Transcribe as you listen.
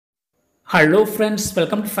Hello friends,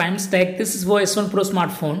 welcome to Fimes Tech. This is Vivo S1 Pro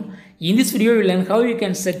smartphone. In this video, you will learn how you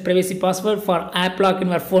can set privacy password for app lock in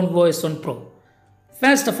your phone Vivo S1 Pro.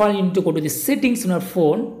 First of all, you need to go to the settings in your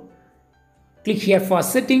phone. Click here for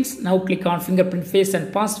settings. Now click on fingerprint, face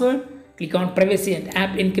and password. Click on privacy and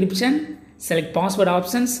app encryption. Select password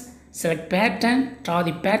options. Select pattern. Draw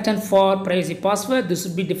the pattern for privacy password. This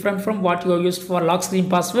would be different from what you have used for lock screen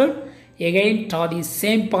password. Again, draw the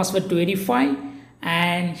same password to verify.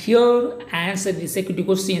 And here answer the security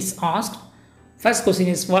questions asked. First question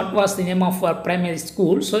is, what was the name of our primary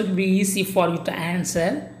school? So it will be easy for you to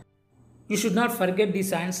answer. You should not forget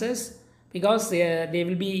these answers because they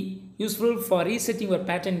will be useful for resetting your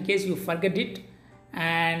pattern in case you forget it.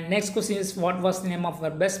 And next question is, what was the name of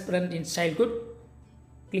our best friend in childhood?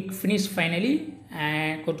 Click finish finally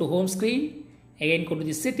and go to home screen. Again go to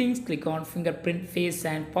the settings, click on fingerprint, face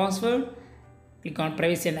and password. Click on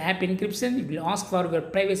privacy and app encryption. It will ask for your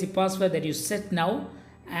privacy password that you set now.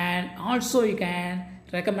 And also you can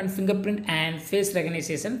recommend fingerprint and face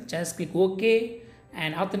recognition. Just click OK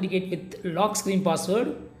and authenticate with lock screen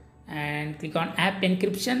password. And click on app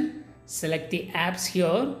encryption. Select the apps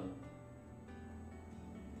here.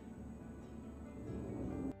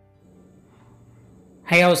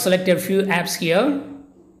 I have selected few apps here.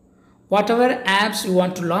 Whatever apps you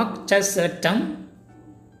want to lock, just select them.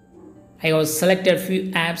 I have selected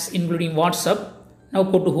few apps including WhatsApp. Now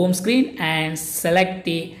go to home screen and select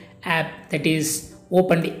the app that is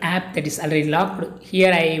open the app that is already locked.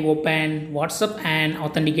 Here I open WhatsApp and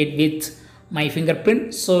authenticate with my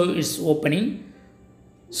fingerprint, so it's opening.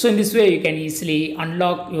 So in this way you can easily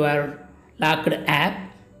unlock your locked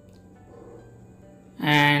app.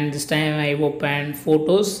 And this time I open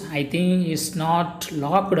photos. I think it's not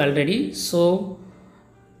locked already, so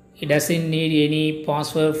it doesn't need any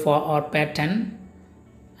password for our pattern.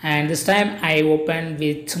 And this time I open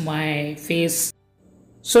with my face.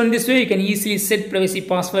 So in this way you can easily set privacy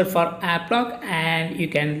password for app lock and you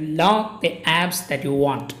can lock the apps that you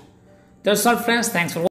want. That's all friends. Thanks for watching.